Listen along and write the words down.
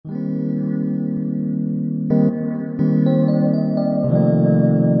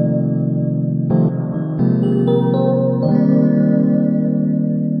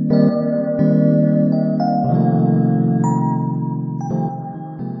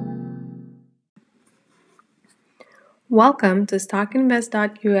Welcome to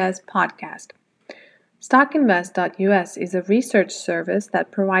StockInvest.us podcast. StockInvest.us is a research service that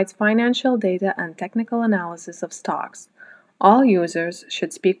provides financial data and technical analysis of stocks. All users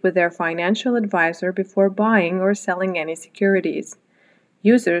should speak with their financial advisor before buying or selling any securities.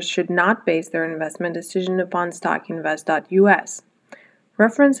 Users should not base their investment decision upon StockInvest.us.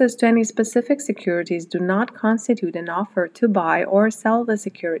 References to any specific securities do not constitute an offer to buy or sell the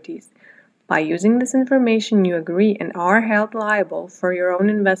securities. By using this information, you agree and are held liable for your own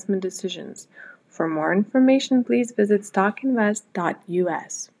investment decisions. For more information, please visit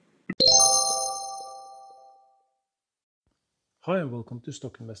stockinvest.us. Hi, and welcome to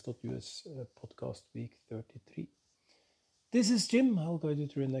StockInvest.us podcast week 33. This is Jim. I'll guide you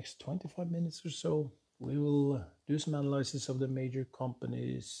through the next 25 minutes or so. We will do some analysis of the major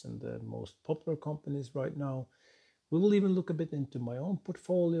companies and the most popular companies right now. We will even look a bit into my own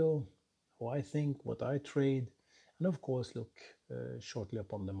portfolio, how I think, what I trade, and of course look shortly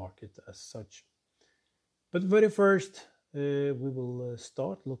upon the market as such. But very first, we will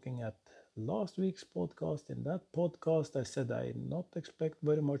start looking at last week's podcast. In that podcast, I said I not expect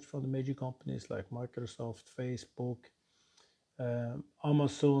very much from the major companies like Microsoft, Facebook,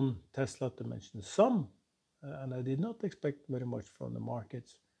 Amazon, Tesla, to mention some, and I did not expect very much from the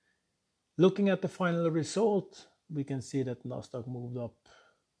markets. Looking at the final result, we can see that Nasdaq moved up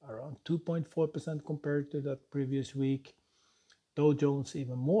around 2.4% compared to that previous week. Dow Jones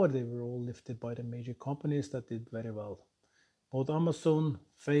even more. They were all lifted by the major companies that did very well. Both Amazon,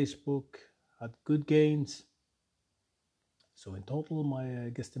 Facebook had good gains. So in total,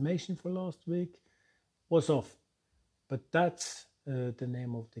 my guesstimation for last week was off. But that's the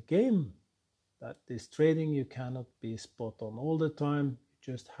name of the game. That is trading. You cannot be spot on all the time.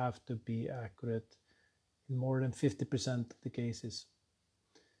 You just have to be accurate in more than 50% of the cases.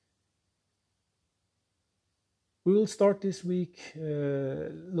 We will start this week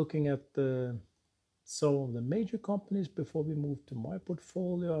looking at some of the major companies before we move to my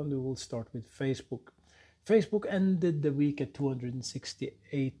portfolio, and we will start with Facebook. Facebook ended the week at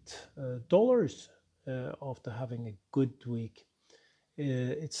 $268 after having a good week.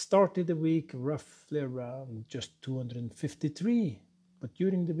 It started the week roughly around just 253, but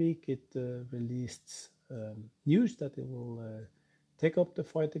during the week it released news that it will take up the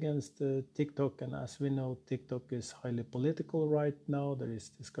fight against TikTok, and as we know, TikTok is highly political right now. There is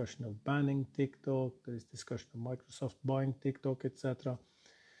discussion of banning TikTok, there is discussion of Microsoft buying TikTok, etc.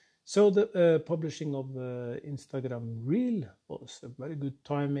 So the publishing of Instagram Reel was a very good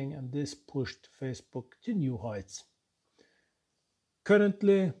timing, and this pushed Facebook to new heights.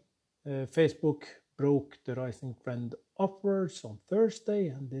 Currently, Facebook broke the rising trend upwards on Thursday,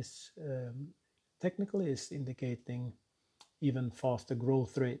 and this technically is indicating even faster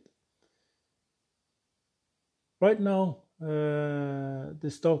growth rate. Right now, the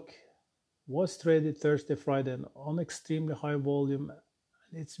stock was traded Thursday, Friday on extremely high volume.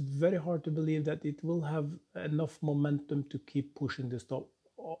 It's very hard to believe that it will have enough momentum to keep pushing the stock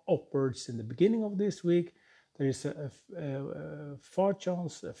upwards in the beginning of this week. There is a fair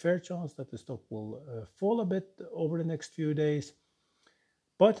chance that the stock will fall a bit over the next few days.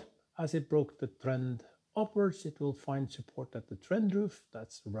 But as it broke the trend upwards, it will find support at the trend roof.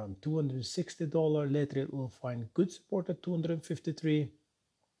 That's around $260. Later, it will find good support at $253.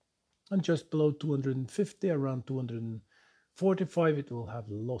 And just below 250, around 245, it will have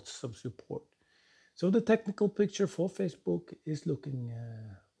lots of support. So the technical picture for Facebook is looking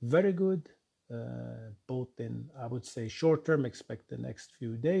very good, both in, I would say, short term, expect the next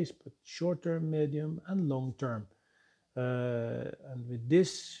few days, but short term, medium, and long term. And with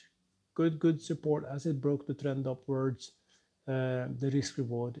this good support as it broke the trend upwards, the risk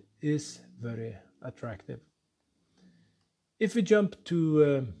reward is very attractive. If we jump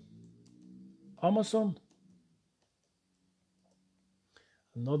to Amazon,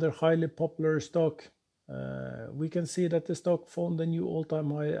 another highly popular stock, we can see that the stock found a new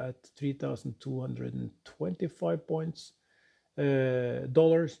all-time high at $3,225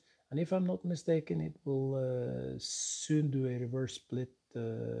 dollars. And if I'm not mistaken, it will soon do a reverse split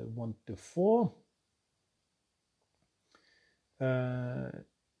 1 to 4.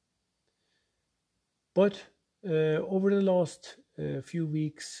 But over the last few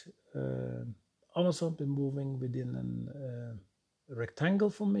weeks, Amazon been moving within a rectangle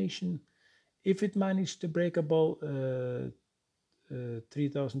formation. If it managed to break above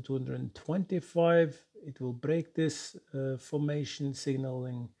 3,225, it will break this formation,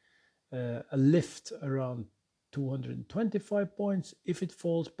 signaling a lift around 225 points. If it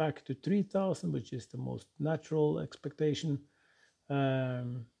falls back to 3,000, which is the most natural expectation,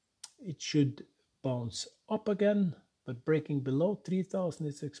 it should bounce up again, but breaking below 3,000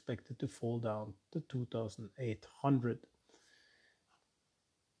 is expected to fall down to 2,800.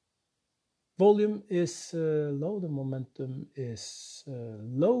 Volume is low, the momentum is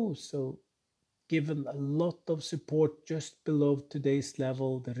low, so given a lot of support just below today's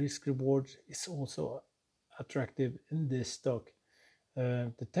level, the risk reward is also attractive in this stock.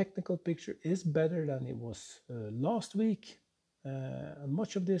 The technical picture is better than it was last week, and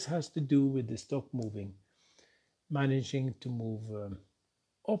much of this has to do with the stock managing to move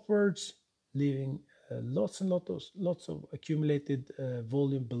upwards, leaving lots of accumulated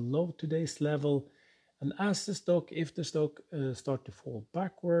volume below today's level. And as if the stock start to fall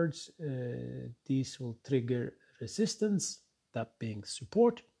backwards, these will trigger resistance, that being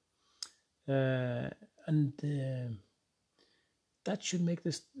support, and that should make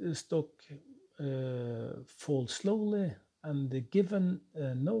the stock fall slowly. And given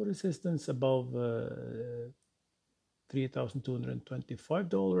no resistance above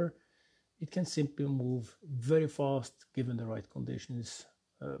 $3,225, it can simply move very fast given the right conditions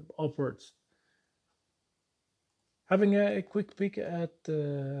upwards. Having a quick peek at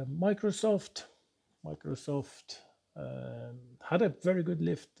Microsoft. Microsoft had a very good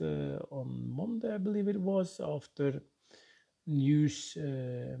lift on Monday, I believe it was, after news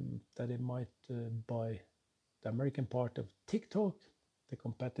that it might buy the American part of TikTok, the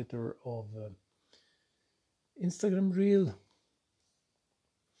competitor of Instagram Reel.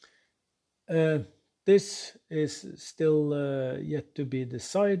 This is still yet to be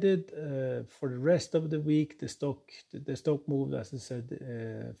decided. For the rest of the week, the stock moved, as I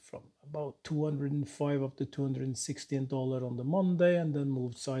said, from about 205 up to $216 on the Monday, and then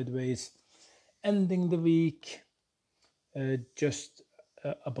moved sideways, ending the week just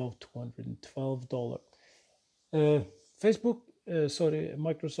above $212.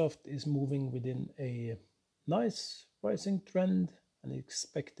 Microsoft is moving within a nice pricing trend and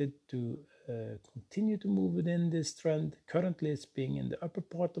expected to continue to move within this trend. Currently, it's being in the upper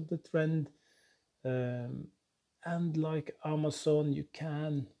part of the trend. And like Amazon, you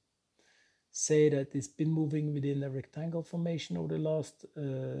can say that it's been moving within a rectangle formation over the last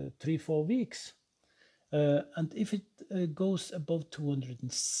 3-4 weeks. And if it goes above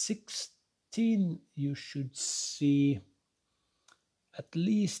 216, you should see at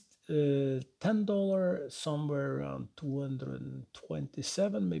least $10, somewhere around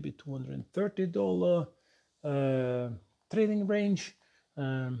 227, maybe $230 trading range.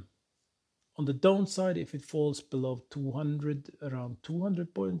 On the downside, if it falls below 200, around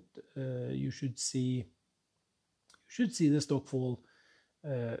 200 point, you should see the stock fall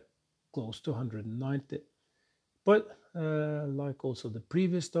close to 190. But like also the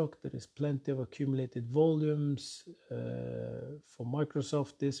previous stock, there is plenty of accumulated volumes. For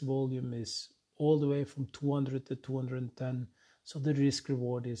Microsoft, this volume is all the way from 200 to 210. So the risk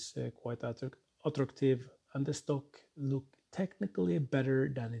reward is quite attractive, and the stock look technically better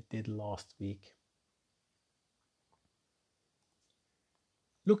than it did last week.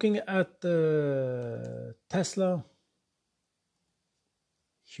 Looking at Tesla,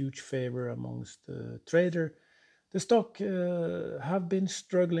 huge favor amongst the trader. The stock have been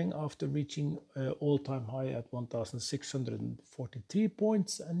struggling after reaching all-time high at 1,643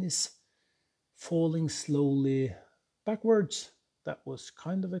 points and is falling slowly backwards. That was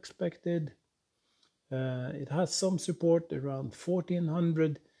kind of expected. It has some support around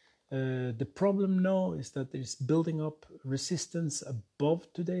 1,400. The problem now is that there's building up resistance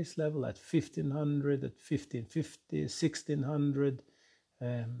above today's level at 1,500, at 1,550, 1,600.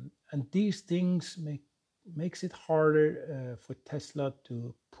 And these things makes it harder for Tesla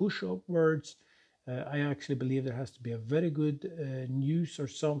to push upwards. I actually believe there has to be a very good news or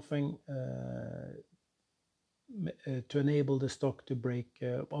something to enable the stock to break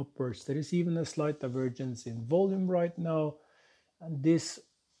upwards. There is even a slight divergence in volume right now, and this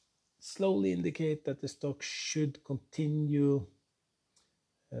slowly indicates that the stock should continue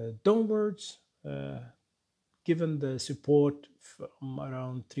downwards, given the support from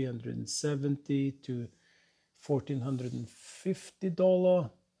around 370 to $1,450.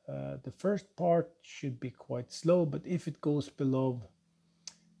 The first part should be quite slow, but if it goes below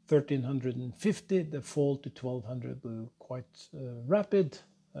 1,350, the fall to 1,200 will be quite rapid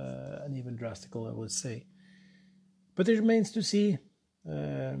and even drastical, I would say. But it remains to see.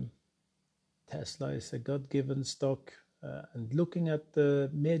 Tesla is a God-given stock, and looking at the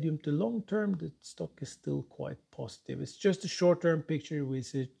medium to long term, the stock is still quite positive. It's just a short-term picture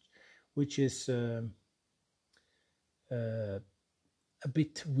which is a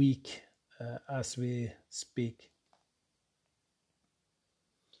bit weak as we speak.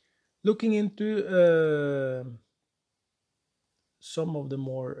 Looking into some of the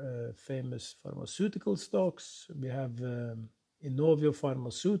more famous pharmaceutical stocks. We have Inovio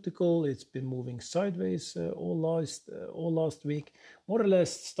Pharmaceutical. It's been moving sideways all last week. More or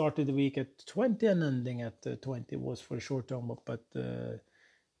less started the week at 20 and ending at 20 was for a short term up at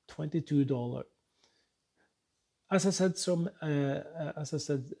 $22. As I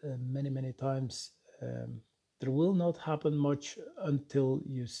said many times, there will not happen much until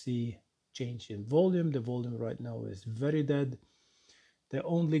you see change in volume. The volume right now is very dead. The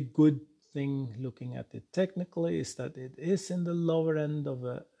only good thing looking at it technically is that it is in the lower end of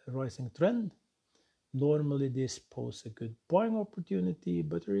a rising trend. Normally this poses a good buying opportunity,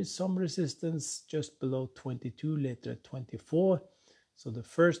 but there is some resistance just below 22, later at 24. So the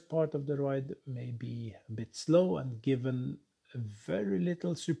first part of the ride may be a bit slow, and given very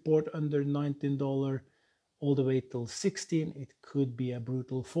little support under $19 all the way till 16, it could be a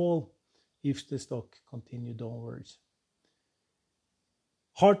brutal fall if the stock continue downwards.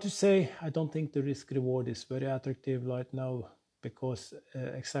 Hard to say. I don't think the risk reward is very attractive right now because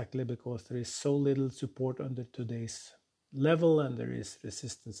exactly because there is so little support under today's level and there is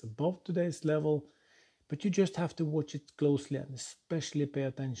resistance above today's level. But you just have to watch it closely and especially pay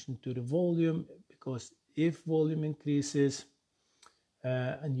attention to the volume, because if volume increases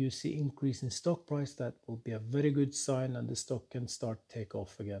and you see increase in stock price, that will be a very good sign and the stock can start take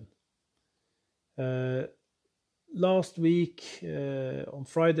off again. Last week on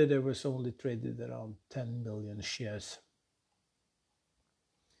Friday there was only traded around 10 million shares.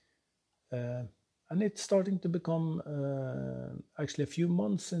 And it's starting to become actually a few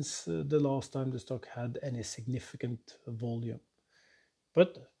months since the last time the stock had any significant volume.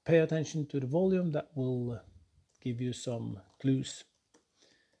 But pay attention to the volume, that will give you some clues.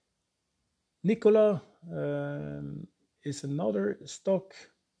 Nikola is another stock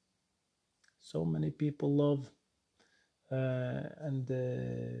so many people love. And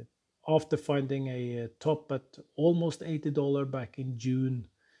after finding a top at almost $80 back in June,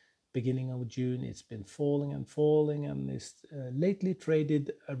 beginning of June, it's been falling and is lately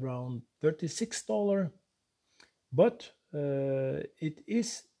traded around $36. But it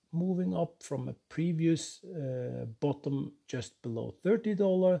is moving up from a previous bottom just below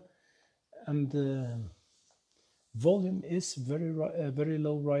 $30, and volume is very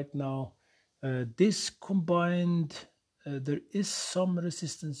low right now. This combined, there is some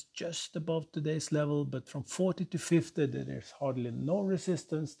resistance just above today's level, but from 40 to 50 there is hardly no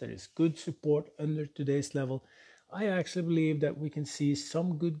resistance. There is good support under today's level. I actually believe that we can see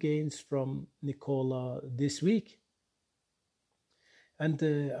some good gains from Nikola this week, and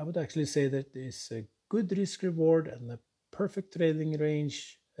I would actually say that there's a good risk reward and a perfect trading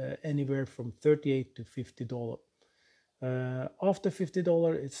range anywhere from $38 to $50. After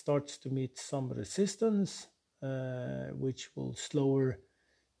 $50 it starts to meet some resistance, which will slower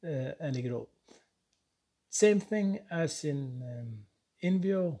any growth. Same thing as in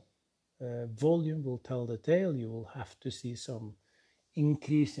Invio, volume will tell the tale. You will have to see some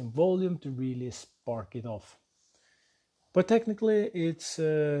increase in volume to really spark it off. But technically it's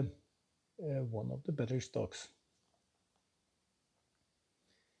one of the better stocks.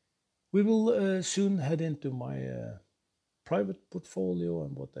 We will soon head into my private portfolio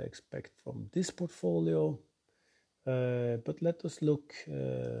and what I expect from this portfolio. But let us look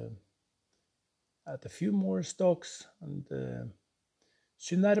at a few more stocks, and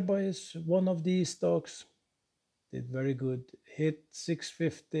Synerba is one of these stocks. Did very good, hit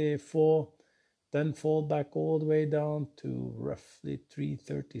 654, then fall back all the way down to roughly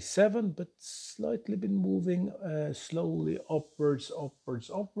 337, but slightly been moving slowly upwards,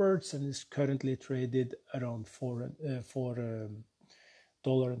 and is currently traded around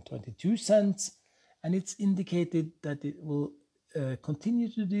 $4.22, and it's indicated that it will continue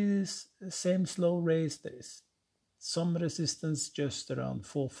to do this same slow race. There is some resistance just around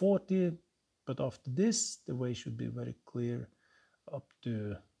 440, but after this the way should be very clear up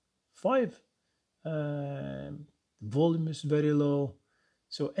to 5. Volume is very low,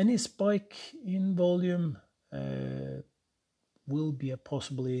 so any spike in volume will be a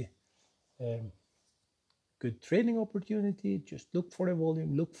possibly good trading opportunity. Just look for the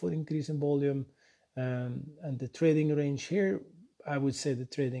volume, look for increase in volume, and the trading range here, I would say the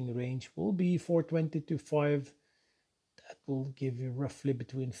trading range will be 420 to 5. That will give you roughly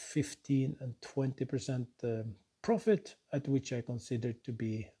between 15 and 20% profit, at which I consider to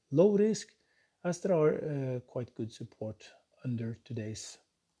be low risk, as there are quite good support under today's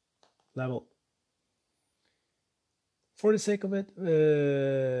level. For the sake of it,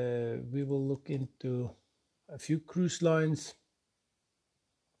 we will look into a few cruise lines.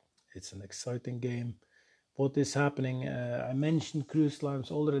 It's an exciting game. what is happening. I mentioned cruise lines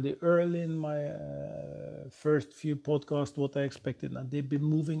already early in my first few podcasts, what I expected, and they've been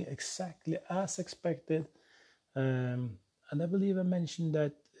moving exactly as expected. And I believe I mentioned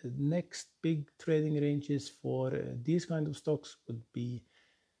that next big trading ranges for these kind of stocks would be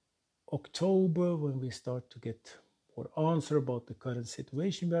October, when we start to get more answer about the current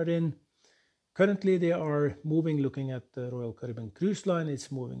situation we are in. Currently, they are moving, looking at the Royal Caribbean Cruise Line,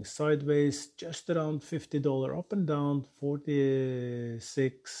 it's moving sideways, just around $50 up and down,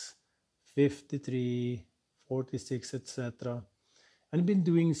 46, 53, 46, etc. And been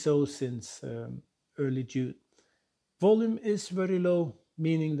doing so since early June. Volume is very low,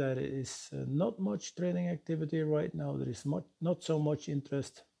 meaning that it is not much trading activity right now. There is not so much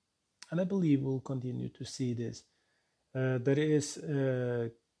interest, and I believe we'll continue to see this. There is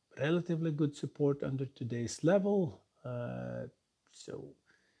relatively good support under today's level,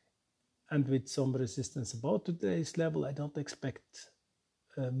 and with some resistance above today's level, I don't expect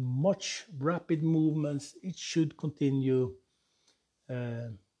much rapid movements. It should continue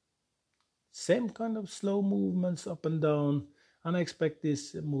same kind of slow movements up and down, and I expect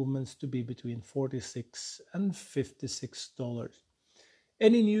these movements to be between $46 and $56.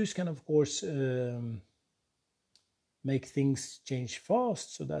 Any news can, of course, make things change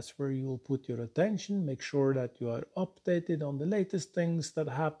fast, so that's where you will put your attention. Make sure that you are updated on the latest things that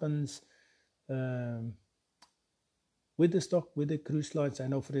happens with the stock, with the cruise lines. I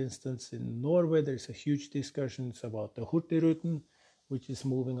know, for instance, in Norway there's a huge discussions about the Hurtigruten, which is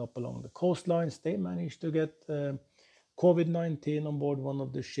moving up along the coastlines. They managed to get COVID-19 on board one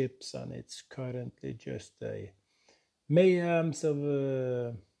of the ships, and it's currently just a mayhems of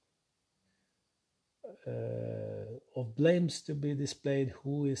blames to be displayed.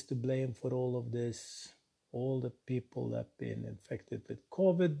 Who is to blame for all of this? All the people that have been infected with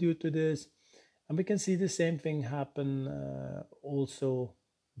COVID due to this. And we can see the same thing happen also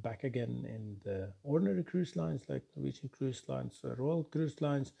back again in the ordinary cruise lines like Norwegian Cruise Lines, Royal Cruise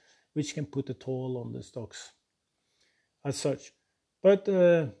Lines, which can put a toll on the stocks as such. But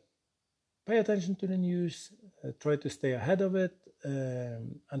pay attention to the news, try to stay ahead of it,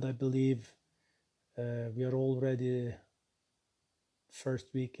 and I believe we are already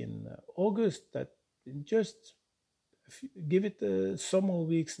first week in August, that just give it some more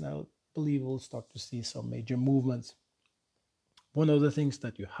weeks now, I believe we'll start to see some major movements. One of the things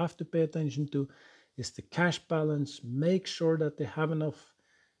that you have to pay attention to is the cash balance. Make sure that they have enough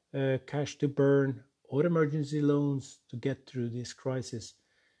cash to burn or emergency loans to get through this crisis,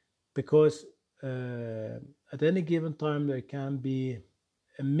 because at any given time there can be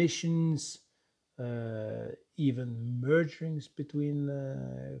emissions, even mergings between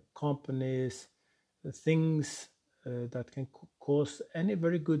companies, things that can cause any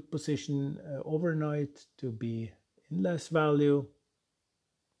very good position overnight to be in less value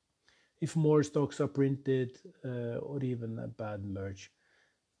if more stocks are printed, or even a bad merge.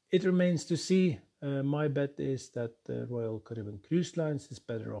 It remains to see. My bet is that Royal Caribbean Cruise Lines is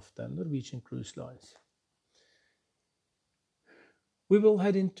better off than Norwegian Cruise Lines. We will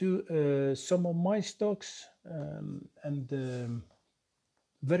head into some of my stocks, and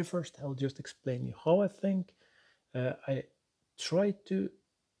very first I'll just explain you how I think. I try to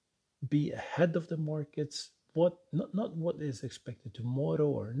be ahead of the markets, not what is expected tomorrow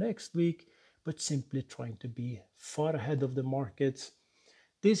or next week, but simply trying to be far ahead of the markets.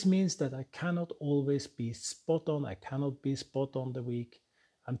 This means that I cannot always be spot on. I cannot be spot on the week.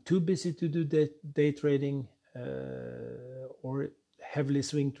 I'm too busy to do day trading or heavily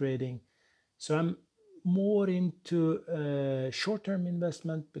swing trading. So I'm more into short-term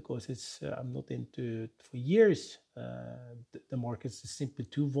investment, because I'm not into it for years. The markets is simply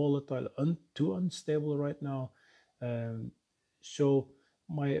too volatile, too unstable right now. So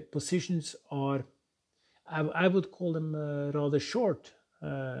my positions are, I would call them rather short,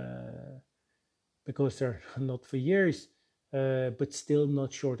 because they're not for years, but still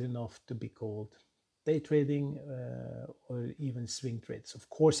not short enough to be called day trading or even swing trades. Of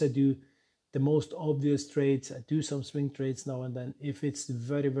course, I do the most obvious trades. I do some swing trades now and then if it's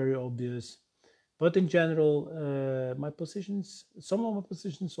very, very obvious. But in general, some of my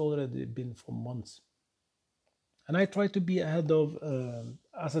positions already been for months. And I try to be ahead of,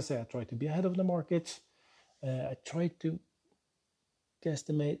 as I say, I try to be ahead of the markets. I try to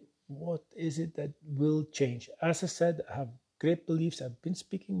guesstimate what is it that will change. As I said, I have great beliefs. I've been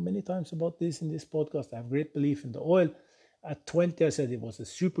speaking many times about this in this podcast. I have great belief in the oil. At 20, I said it was a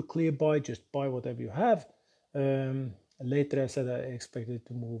super clear buy. Just buy whatever you have. Later, I said I expected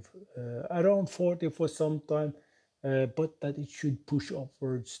to move around 40 for some time, but that it should push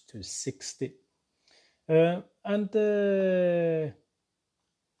upwards to 60. And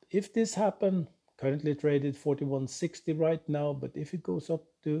if this happen, currently traded 41.60 right now, but if it goes up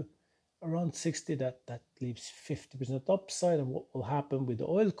to around 60, that leaves 50% upside. And what will happen with the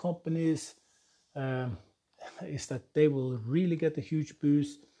oil companies um, is that they will really get a huge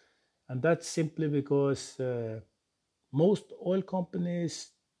boost, and that's simply because most oil companies,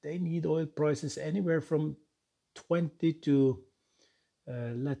 they need oil prices anywhere from 20 to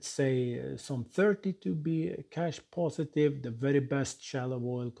let's say some 30 to be cash positive. The very best shallow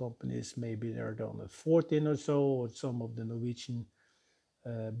oil companies, maybe they're down at 14 or so, or some of the Norwegian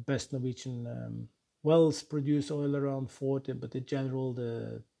best Norwegian wells produce oil around 40, but in general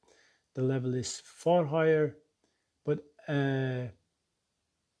the level is far higher. But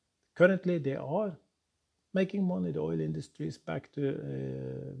currently they are making money. The oil industry is back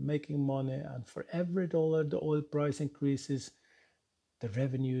to making money, and for every dollar the oil price increases, the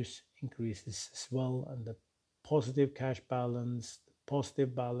revenues increases as well, and the positive cash balance, the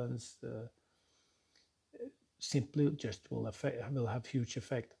positive balance, simply just will have huge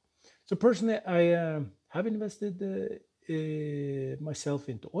effect. So personally, I have invested myself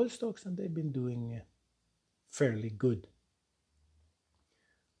into oil stocks, and they've been doing fairly good.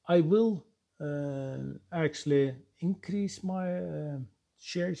 I will actually increase my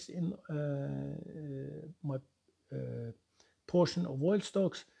shares in my portion of oil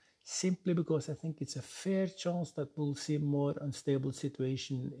stocks, simply because I think it's a fair chance that we'll see more unstable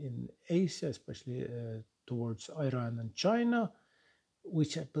situation in Asia, especially towards Iran and China,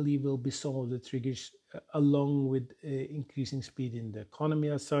 which I believe will be some of the triggers, along with increasing speed in the economy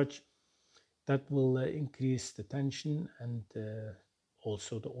as such, that will increase the tension and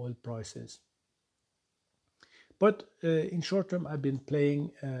also the oil prices. But in short term, I've been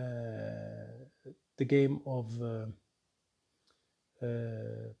playing the game of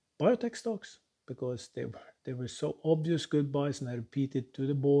biotech stocks, because they were so obvious good buys, and I repeated to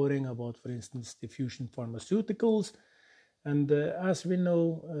the boring about, for instance, Diffusion Pharmaceuticals. And as we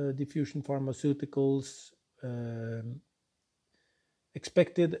know, Diffusion Pharmaceuticals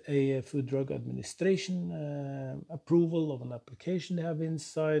expected a Food Drug Administration approval of an application they have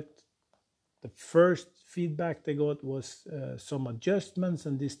inside. The first feedback they got was some adjustments,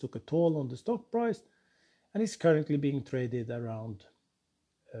 and this took a toll on the stock price, and it's currently being traded around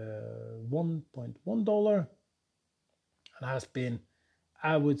 $1.1, and has been,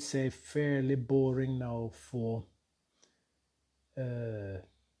 I would say, fairly boring now for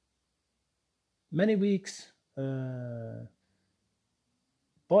many weeks,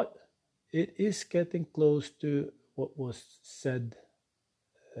 but it is getting close to what was said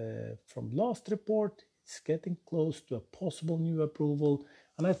from last report. It's getting close to a possible new approval,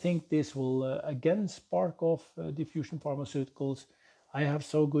 and I think this will again spark off Diffusion Pharmaceuticals. I have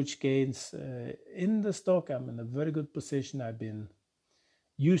so good gains in the stock. I'm in a very good position. I've been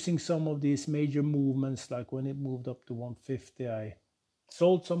using some of these major movements, like when it moved up to 150, I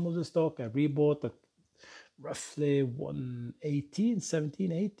sold some of the stock. I rebought at roughly 118,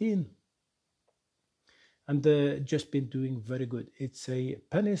 17, 18, and just been doing very good. It's a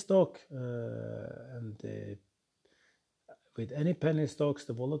penny stock, and with any penny stocks,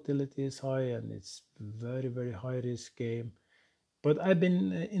 the volatility is high, and it's very, very high risk game. But I've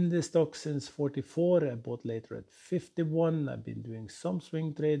been in this stock since 44. I bought later at 51. I've been doing some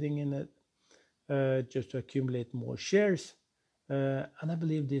swing trading in it just to accumulate more shares. And I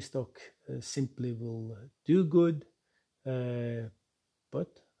believe this stock simply will do good.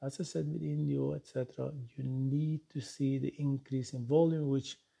 But as I said with Indio, etc., you need to see the increase in volume,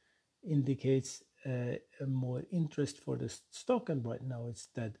 which indicates more interest for the stock, and right now it's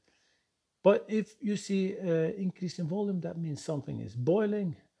dead. But if you see increase in volume, that means something is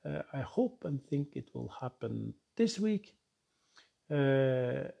boiling. I hope and think it will happen this week,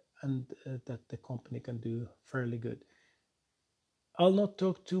 and that the company can do fairly good. I'll not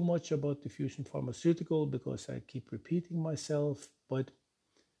talk too much about Diffusion Pharmaceutical because I keep repeating myself, but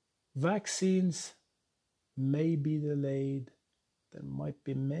vaccines may be delayed. There might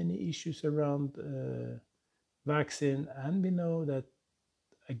be many issues around vaccine, and we know that,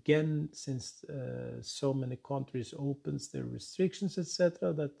 again, since so many countries opens their restrictions,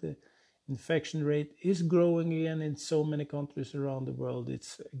 etc., that the infection rate is growing again in so many countries around the world.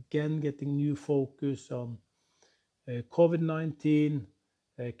 It's again getting new focus on COVID-19.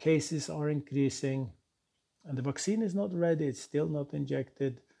 Cases are increasing, and the vaccine is not ready. It's still not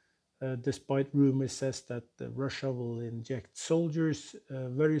injected, despite rumors says that Russia will inject soldiers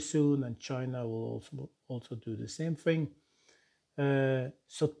very soon, and China will also do the same thing.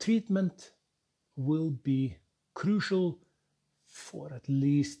 So treatment will be crucial for at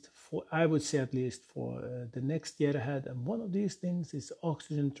least for I would say at least for the next year ahead. And one of these things is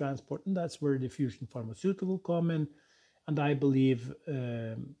oxygen transport, and that's where Diffusion Pharmaceutical come in. And I believe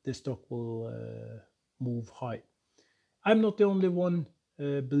the stock will move high. I'm not the only one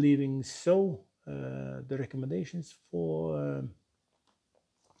believing so. The recommendations for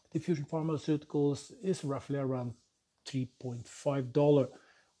Diffusion Pharmaceuticals is roughly around $3.5,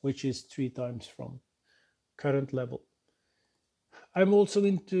 which is 3 times from current level. I'm also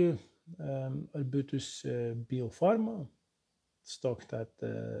into Arbutus Biopharma, stock that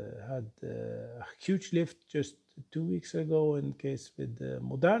had a huge lift just 2 weeks ago in case with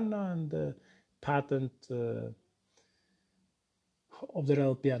Moderna and the patent of their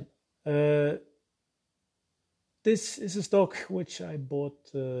LPN. This is a stock which I bought.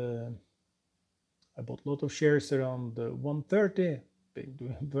 I bought a lot of shares around 130. Been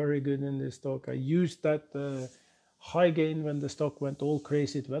doing very good in this stock. I used that high gain when the stock went all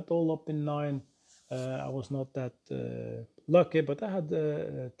crazy. It went all up in 9. I was not that lucky, but I had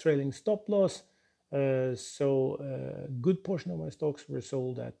a trailing stop loss. So a good portion of my stocks were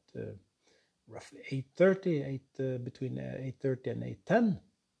sold at roughly 830, between 830 and 810.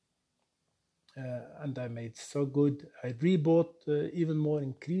 And I made so good. I rebought even more,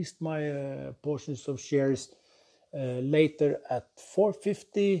 increased my portions of shares later at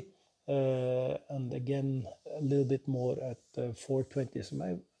 450, and again a little bit more at 420.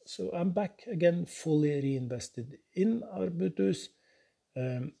 So I'm back again, fully reinvested in Arbutus.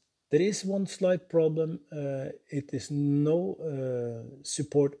 There is one slight problem. It is no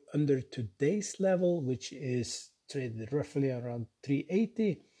support under today's level, which is traded roughly around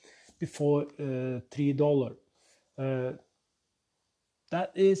 380 before $3.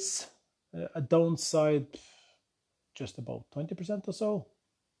 That is a downside just about 20% or so.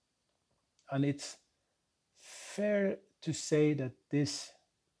 And it's fair to say that this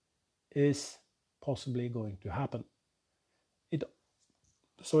is possibly going to happen. It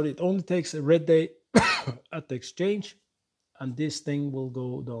only takes a red day at the exchange, and this thing will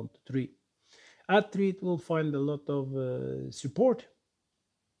go down to 3. At 3, it will find a lot of support.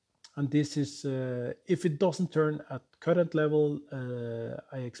 And this is, if it doesn't turn at current level,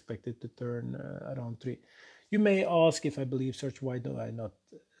 I expect it to turn around 3. You may ask, if I believe such, why do I not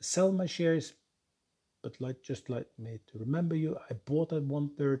sell my shares? But just like me to remember you, I bought at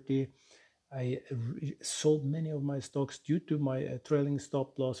 130. I sold many of my stocks due to my trailing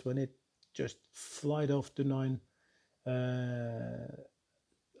stop loss when it just flied off to 9.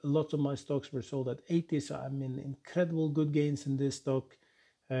 Lots of my stocks were sold at 80, so I'm in incredible good gains in this stock,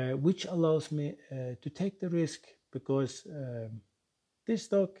 which allows me to take the risk, because this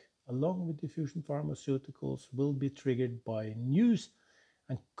stock, along with Diffusion Pharmaceuticals, will be triggered by news.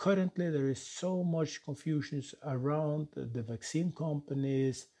 And currently there is so much confusion around the vaccine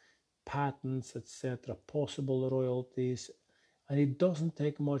companies, patents, etc., possible royalties, and it doesn't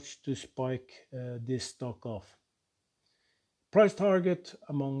take much to spike this stock off. Price target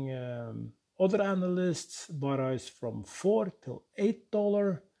among other analysts varies from $4 till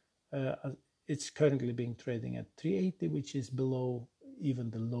 $8. It's currently being trading at 380, which is below even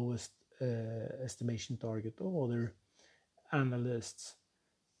the lowest estimation target of other analysts.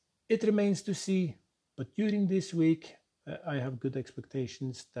 It remains to see, but during this week, I have good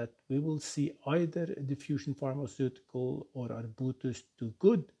expectations that we will see either Diffusion Pharmaceutical or Arbutus do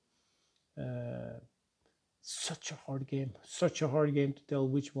good. Such a hard game to tell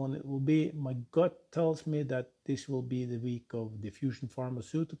which one it will be. My gut tells me that this will be the week of Diffusion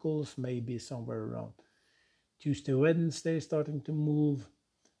Pharmaceuticals, maybe somewhere around Tuesday, Wednesday, starting to move.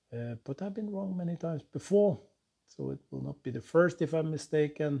 But I've been wrong many times before, so it will not be the first if I'm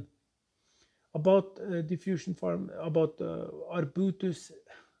mistaken. About Arbutus,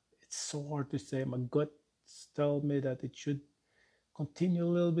 it's so hard to say. My guts tell me that it should continue a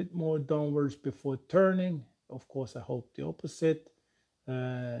little bit more downwards before turning. Of course, I hope the opposite.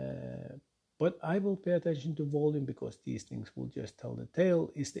 But I will pay attention to volume, because these things will just tell the tale.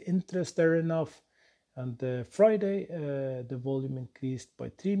 Is the interest there enough? And Friday, the volume increased by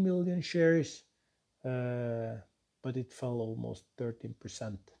 3 million shares, but it fell almost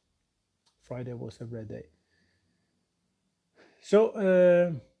 13%. Friday was a red day. So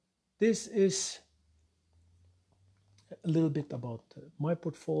this is a little bit about my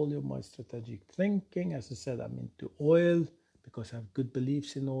portfolio, my strategic thinking. As I said, I'm into oil because I have good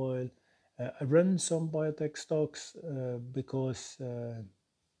beliefs in oil. I run some biotech stocks because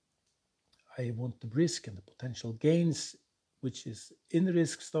I want the risk and the potential gains, which is in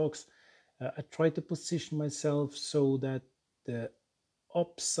risk stocks. I try to position myself so that the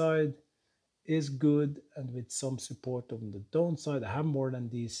upside is good and with some support on the downside. I have more than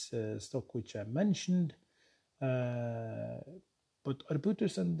these stock which I mentioned. But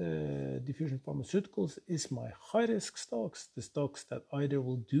Arbutus and Diffusion Pharmaceuticals is my high risk stocks, the stocks that either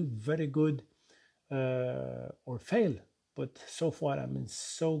will do very good or fail. But so far, I'm in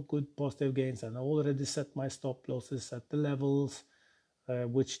so good positive gains, and I already set my stop losses at the levels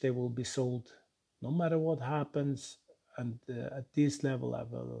which they will be sold no matter what happens. And at this level, I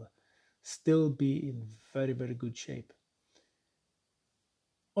will still be in very, very good shape.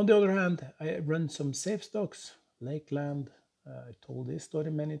 On the other hand, I run some safe stocks, Lakeland. I told this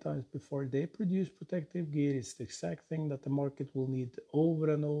story many times before. They produce protective gear. It's the exact thing that the market will need over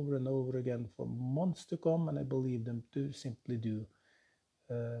and over and over again for months to come, and I believe them to simply do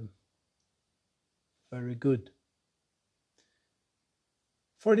um, very good.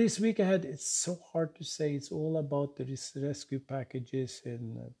 For this week ahead, it's so hard to say. It's all about the rescue packages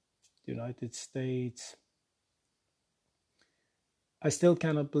in the United States. I still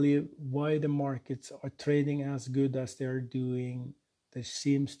cannot believe why the markets are trading as good as they are doing. There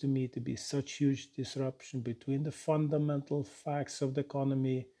seems to me to be such huge disruption between the fundamental facts of the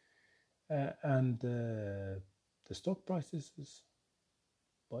economy and the stock prices.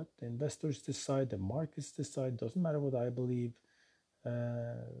 But the investors decide, the markets decide, doesn't matter what I believe.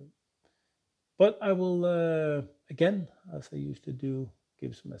 But I will, again, as I used to do,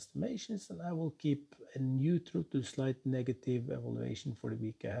 give some estimations, and I will keep a neutral to slight negative evaluation for the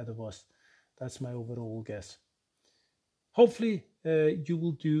week ahead of us. That's my overall guess. Hopefully, you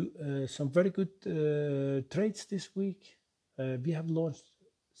will do some very good trades this week. We have launched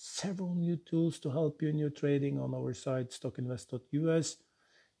several new tools to help you in your trading on our site, stockinvest.us.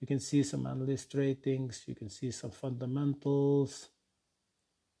 You can see some analyst ratings, you can see some fundamentals,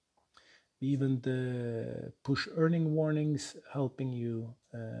 even the push earning warnings, helping you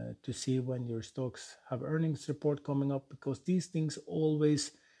to see when your stocks have earnings report coming up, because these things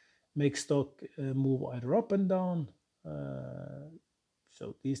always make stock move either up and down.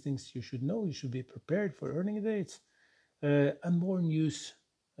 So these things you should know. You should be prepared for earning dates, and more news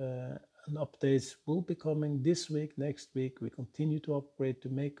and updates will be coming this week, next week. We continue to upgrade to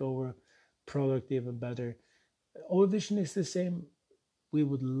make our product even better. Our vision is the same. We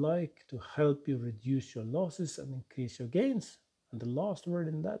would like to help you reduce your losses and increase your gains. And the last word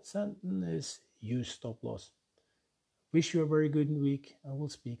in that sentence is use stop loss. Wish you a very good week, and we'll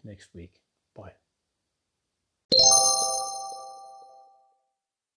speak next week. Bye.